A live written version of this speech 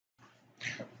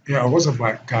Yeah, what's up,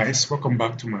 guys? Welcome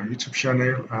back to my YouTube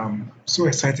channel. I'm so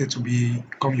excited to be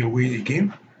come your way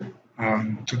again.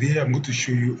 Today, I'm going to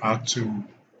show you how to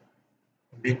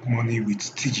make money with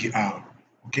TGR.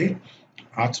 Okay,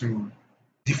 how to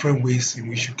different ways in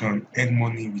which you can earn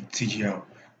money with TGR.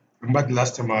 Remember the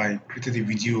last time I created a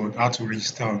video on how to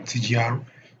register on TGR.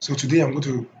 So today, I'm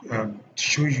going to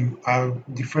show you how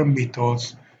different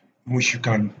methods in which you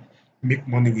can make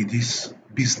money with this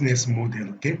business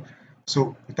model. Okay,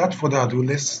 so without further ado,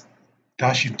 let's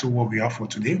dash into what we have for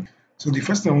today. So the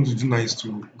first thing I want to do now is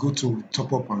to go to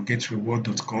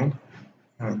topupandgetreward.com.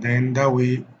 Then that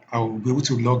way I'll be able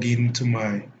to log into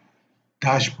my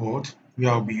dashboard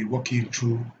where I'll be walking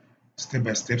through step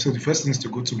by step. So the first thing is to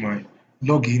go to my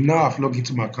login. Now I've logged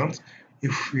into my account.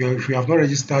 If you have not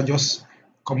registered, just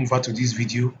come over to this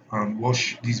video and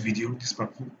watch this video, this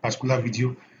particular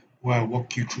video where I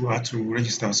walk you through how to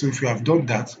register. So if you have done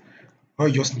that, all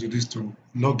you just need to do is to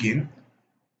log in,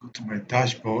 go to my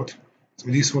dashboard. So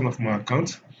this is one of my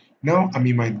accounts. Now I'm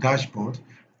in my dashboard,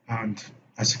 and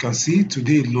as you can see,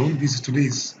 today alone, today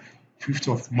is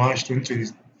 5th of March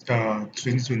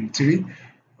 2023.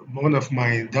 One of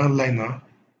my downliner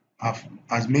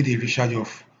has made a recharge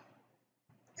of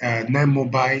 9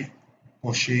 mobile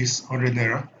purchase 100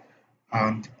 naira,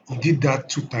 and he did that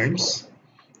 2 times.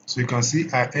 So you can see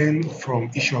I earn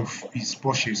from each of his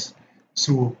purchase.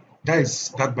 So that is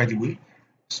that, by the way.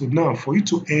 So now for you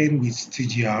to earn with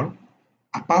TGR,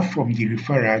 apart from the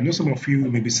referral, I know some of you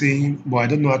may be saying, well, I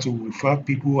don't know how to refer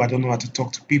people, I don't know how to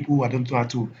talk to people, I don't know how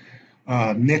to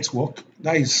network.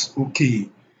 That is okay.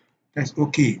 That's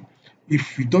okay.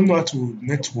 If you don't know how to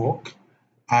network,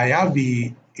 I have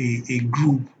a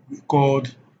group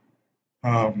called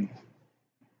um,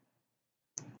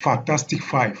 Fantastic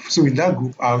Five. So in that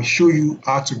group, I'll show you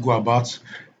how to go about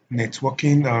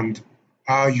networking and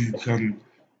how you can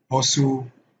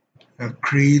also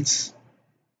create,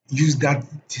 use that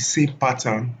the same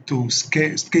pattern to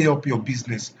scale up your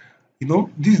business. You know,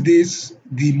 these days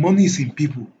the money is in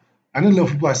people. I know a lot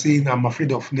of people are saying I'm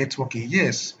afraid of networking.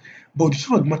 Yes, but the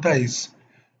truth of the matter is,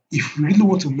 if you really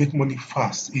want to make money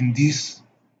fast in this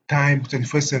time,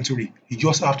 21st century, you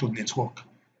just have to network.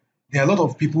 There are a lot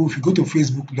of people. If you go to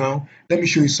Facebook now, let me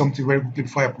show you something very quickly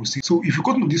before I proceed. So if you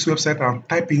go to this website and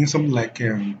type in something like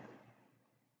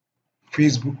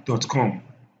facebook.com,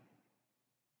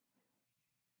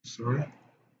 sorry,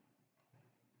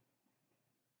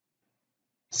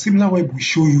 SimilarWeb will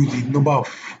show you the number of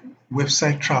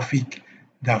website traffic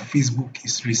that Facebook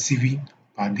is receiving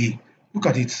per day. Look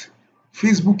at it.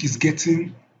 Facebook is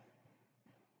getting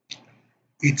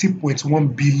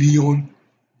 18.1 billion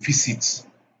visits.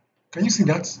 Can you see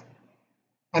that?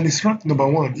 And it's ranked number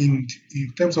one in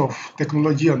terms of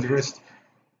technology and the rest.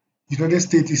 United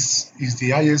States is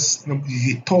the highest, is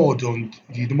the third on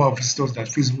the number of visitors that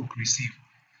Facebook receive.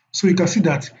 So you can see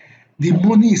that the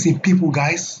money is in people,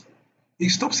 guys. You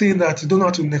stop saying that you don't know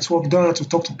how to network, you don't know how to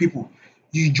talk to people.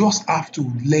 You just have to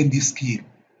learn this skill.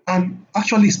 And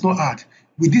actually, it's not hard.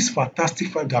 With this fantastic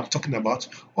five that I'm talking about,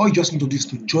 all you just need to do is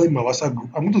to join my WhatsApp group.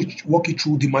 I'm going to walk you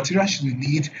through the materials you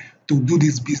need to do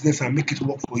this business and make it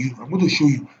work for you. I'm going to show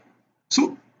you.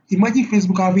 So imagine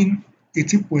Facebook having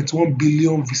 18.1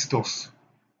 billion visitors.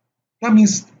 That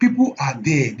means people are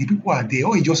there. The people are there.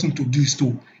 All you just need to do is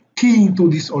to key into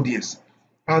this audience.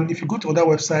 And if you go to other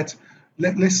websites,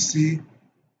 let's see,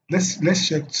 let's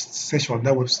check search on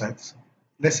that website.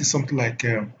 Let's see something like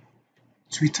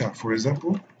Twitter, for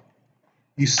example.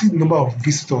 You see the number of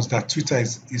visitors that Twitter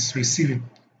is receiving.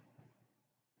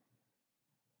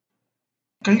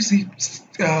 Can you see?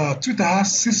 Twitter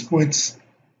has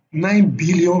 6.9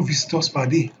 billion visitors per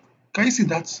day. Can you see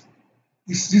that?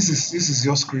 This is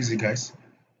just crazy, guys.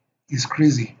 It's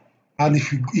crazy. And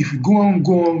if you go on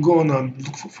and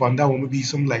look for another one, maybe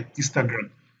something like Instagram.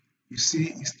 You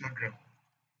see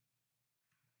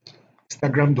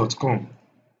Instagram.com.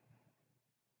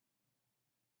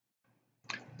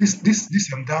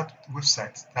 This and that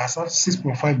website that has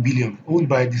 6.5 billion, owned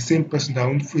by the same person that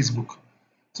owns Facebook.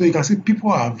 So you can see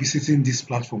people are visiting this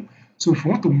platform. So if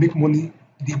you want to make money,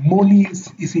 the money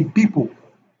is in people.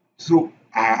 So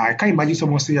I can't imagine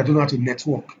someone saying I don't know how to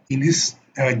network in this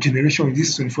generation, in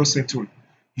this 21st century.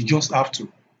 You just have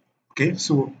to. Okay,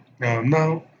 so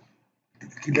now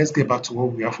let's get back to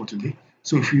what we have for today.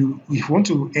 So if you want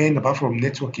to earn apart from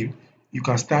networking, you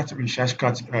can start recharge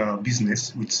card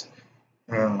business with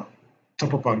uh,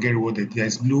 top up and get rewarded.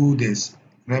 There's Blue, there's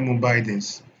Nine Mobile,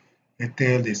 there's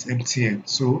Airtel, there's MTN.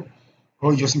 So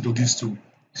all you just need to do is to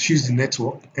choose the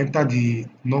network, enter the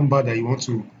number that you want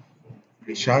to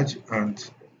recharge, and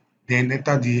then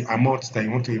enter the amount that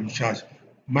you want to recharge.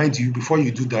 mind you, before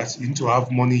you do that, you need to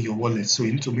have money in your wallet. So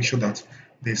you need to make sure that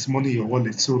there's money in your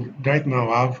wallet. So right now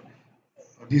I have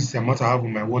this is the amount I have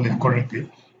in my wallet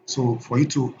currently. So for you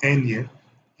to earn here,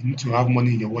 you need to have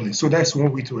money in your wallet. So that's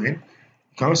one way to earn.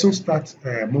 You can also start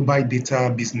mobile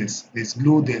data business. There's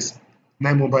Glo, there's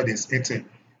Nine Mobile, there's 𝐒𝐜𝐻.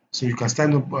 So you can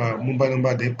start up mobile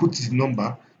number, then put the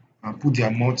number and put the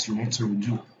amount you want to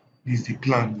do. This is the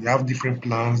plan. You have different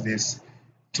plans. There's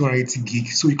 280 gig.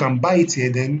 So you can buy it here,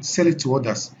 then sell it to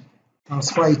others,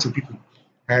 transfer it to people.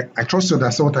 I trust you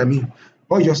understand what I mean.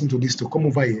 All you just need to do is to come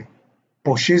over here,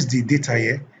 purchase the data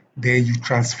here, then you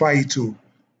transfer it to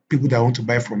people that want to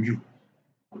buy from you.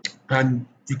 And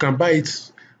you can buy it,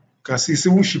 you can see it's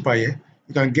even cheaper here.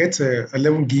 You can get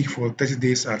 11 gig for 30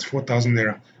 days at 4,000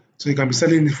 naira. So you can be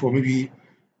selling it for maybe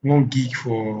 1 gig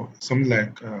for something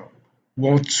like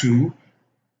 1, 2,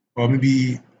 or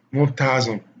maybe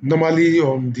 1,000. Normally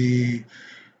on the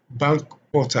bank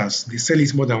portals, they sell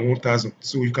it more than 1,000.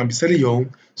 So you can be selling your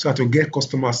own so that to get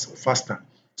customers faster.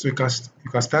 So you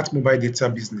can start mobile data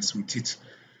business with it.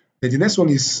 Then the next one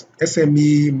is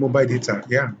SME mobile data.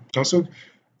 Yeah, you can also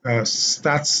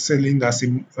start selling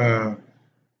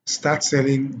start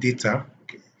selling data.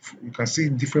 Okay. You can see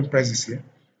different prices here.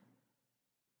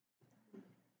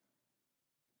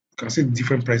 You can see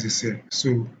different prices here.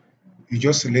 So you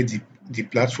just select the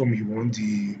platform you want,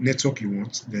 the network you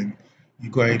want, then you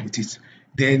go ahead with it.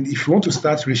 Then if you want to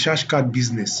start recharge card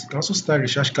business, you can also start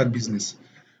recharge card business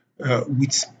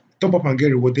with top up and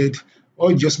get rewarded.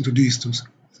 All you just need to do is to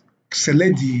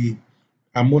select the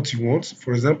amount you want.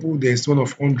 For example, there's one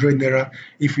of 100 naira.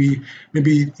 If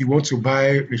maybe you want to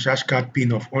buy recharge card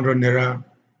pin of 100 naira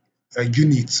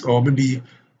units, or maybe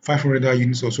 500 naira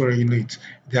units or 200 units.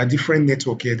 There are different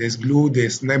network here. There's Glo,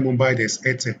 there's Nine Mobile, there's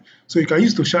𝐒𝐻𝐻. So you can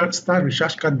use to start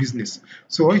recharge card business.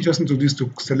 So all you just need to do is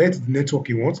to select the network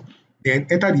you want, then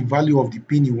enter the value of the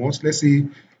pin you want. Let's say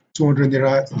 200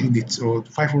 naira units or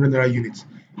 500 naira units.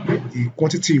 The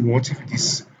quantity you want, if it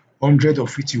is 100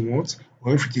 of it you want,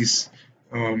 or if it is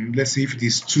let's say if it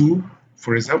is 2,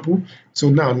 for example. So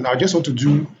now I just want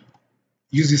to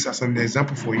use this as an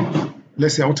example for you.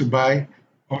 Let's say I want to buy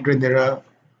 100 naira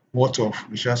worth of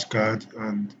recharge card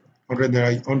and 100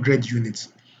 naira 100 units.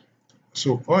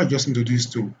 So all I just need to do is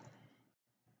to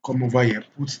come over here,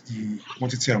 put the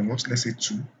quantity I want, let's say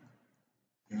 2,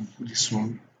 and put this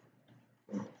one.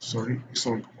 Sorry, this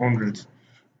one 100.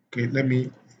 Okay,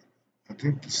 I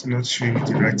think it's not showing me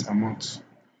the right amount.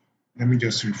 Let me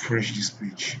just refresh this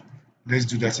page. Let's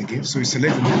do that again. So you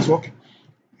select the network,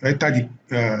 enter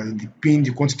the pin,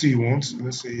 the quantity you want.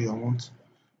 Let's say I want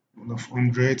one of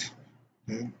 100,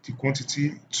 then the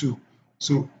quantity 2.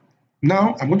 So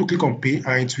now I'm going to click on pay,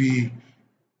 and it will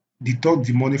deduct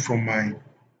the money from my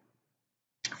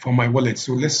wallet.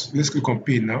 So let's click on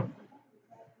pay now.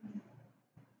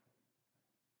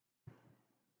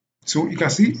 So you can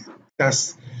see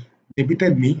that's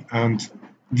debited me, and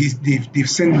they've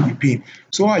sent me the pin.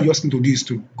 So all I just need to do is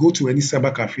to go to any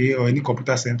cyber cafe or any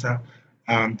computer center,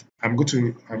 and I'm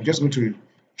just going to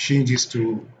change this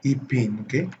to 𝐒𝐜𝐴N.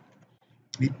 Okay,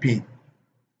 𝐒𝐜𝐴N.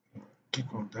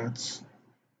 Click on that.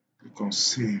 Click on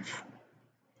save.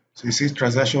 So it says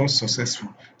transaction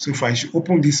successful. So if I should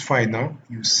open this file now,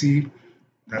 you see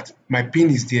that my pin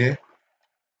is there.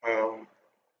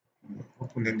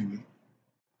 Open anyway.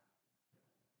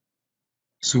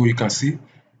 So you can see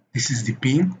this is the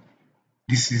pin,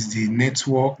 this is the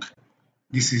network,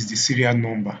 this is the serial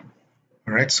number.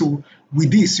 All right. So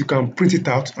with this, you can print it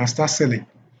out and start selling.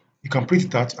 You can print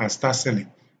it out and start selling.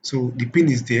 So the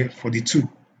pin is there for the 2.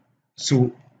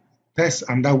 So that's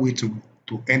another way to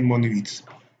earn money with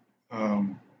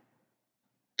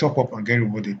top up and get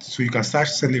rewarded. So you can start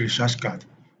selling recharge card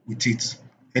with it.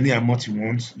 Any amount you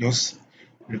want, just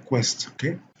request.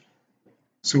 Okay.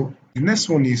 So the next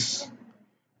one is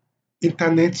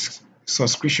internet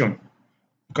subscription.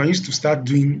 You can use to start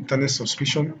doing internet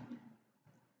subscription.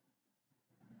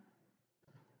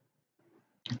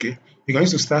 Okay. You can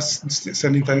use to start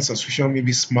selling internet subscription,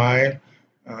 maybe Smile.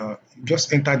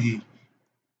 Just enter the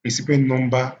recipient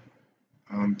number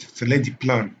and select the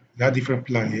plan. There are different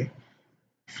plan here.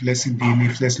 Flexi daily,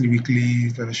 flexi weekly,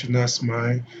 international,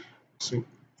 Smile. So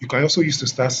you can also use to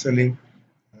start selling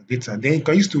data. Then you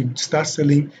can use to start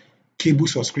selling cable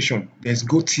subscription. There's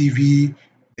GoTV,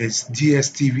 there's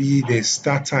DSTV, there's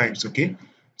Star Times. Okay,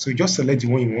 so you just select the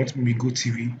one you want, maybe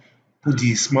GoTV, put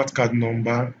the smart card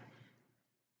number.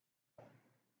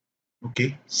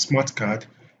 Okay, smart card,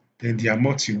 then the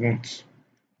amount you want.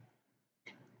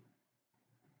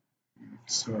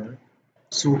 Sorry.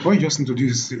 So all you just need to do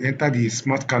is enter the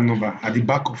smart card number at the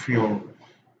back of your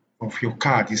of your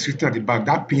card is written at the back.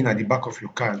 That pin at the back of your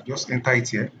card, just enter it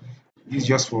here. This is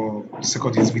just for the sake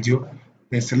of this video.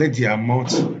 Then select the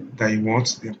amount that you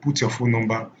want, then put your phone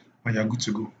number, and you're good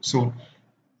to go. So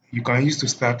you can use to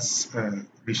start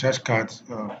recharge card,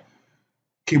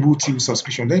 cable TV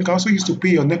subscription. Then you can also use to pay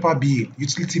your NEPA bill,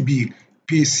 utility bill,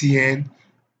 PACN.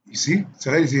 You see,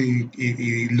 select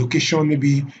a location,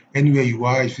 maybe anywhere you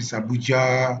are. If it's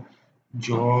Abuja,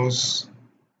 Jos,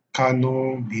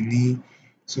 Kano, Benin.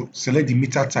 So select the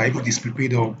meter type, if it's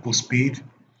prepaid or postpaid.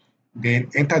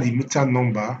 Then enter the meter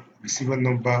number, receiver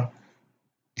number.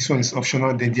 This one is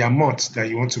optional. Then the amount that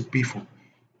you want to pay for.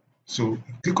 So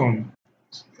click on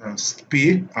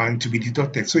pay and to be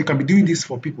deducted. So you can be doing this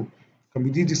for people. You can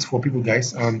be doing this for people,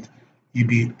 guys, and you'll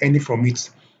be earning from it.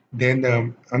 Then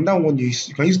another one you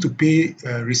can use to pay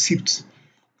receipts.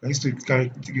 You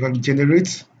can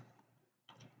generate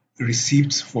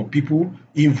receipts for people,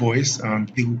 invoice, and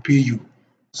they will pay you.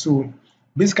 So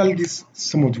basically, this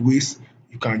some of the ways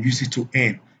you can use it to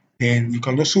earn. Then you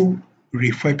can also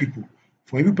refer people.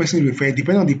 For every person you refer,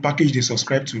 depending on the package they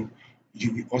subscribe to,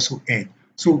 you will also earn.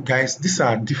 So guys, these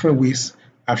are different ways.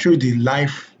 I've shown you the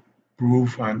live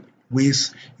proof and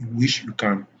ways in which you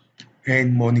can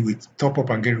earn money with top up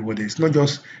and get rewarded. It's not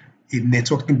just a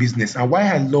networking business. And why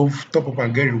I love top up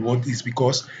and get reward is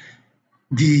because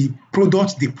the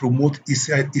product they promote is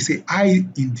a high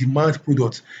in demand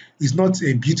product. It's not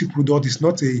a beauty product.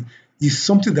 It's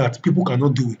something that people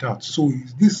cannot do without. So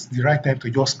is this the right time to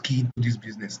just key into this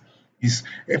business? Is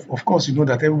of course you know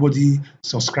that everybody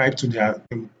subscribe to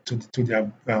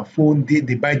their phone.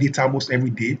 They buy data almost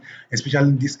every day, especially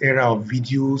in this era of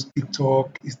videos,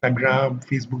 TikTok, Instagram,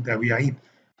 Facebook that we are in.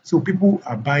 So people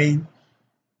are buying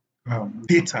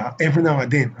data every now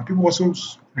and then, and people also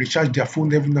recharge their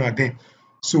phone every now and then.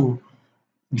 So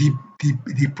the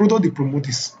product they promote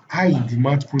is high in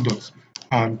demand product,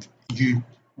 and you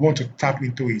want to tap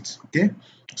into it. Okay,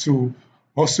 so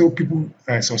also people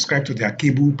subscribe to their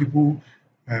cable, people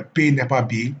pay NEPA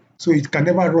bill, so it can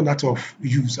never run out of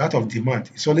use, out of demand.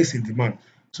 It's always in demand.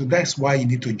 So that's why you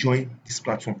need to join this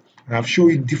platform. And I've shown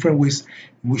you different ways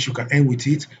in which you can earn with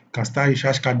it. You can start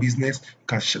recharge card business, you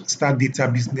can start data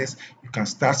business, you can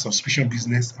start subscription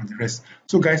business, and the rest.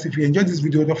 So guys, if you enjoyed this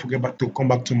video, don't forget to come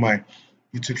back to my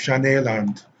YouTube channel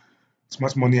and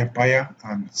Smart Money Empire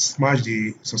and smash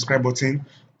the subscribe button.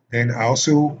 Then I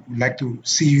also would like to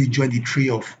see you join the tree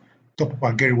of top up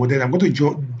and get rewarded. I'm going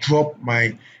to drop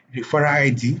my referral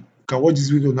ID. You can watch this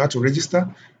video now to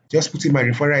register. Just put in my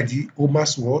referral ID,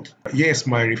 Oma's World. Yes,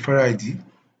 my referral ID.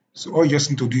 So all you just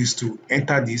need to do is to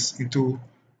enter this into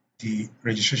the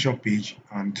registration page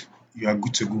and you are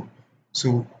good to go.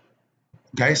 So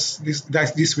guys,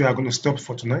 this way I'm going to stop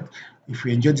for tonight. If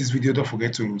you enjoyed this video, don't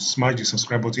forget to smash the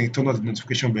subscribe button, turn on the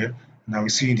notification bell, and I will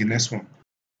see you in the next one.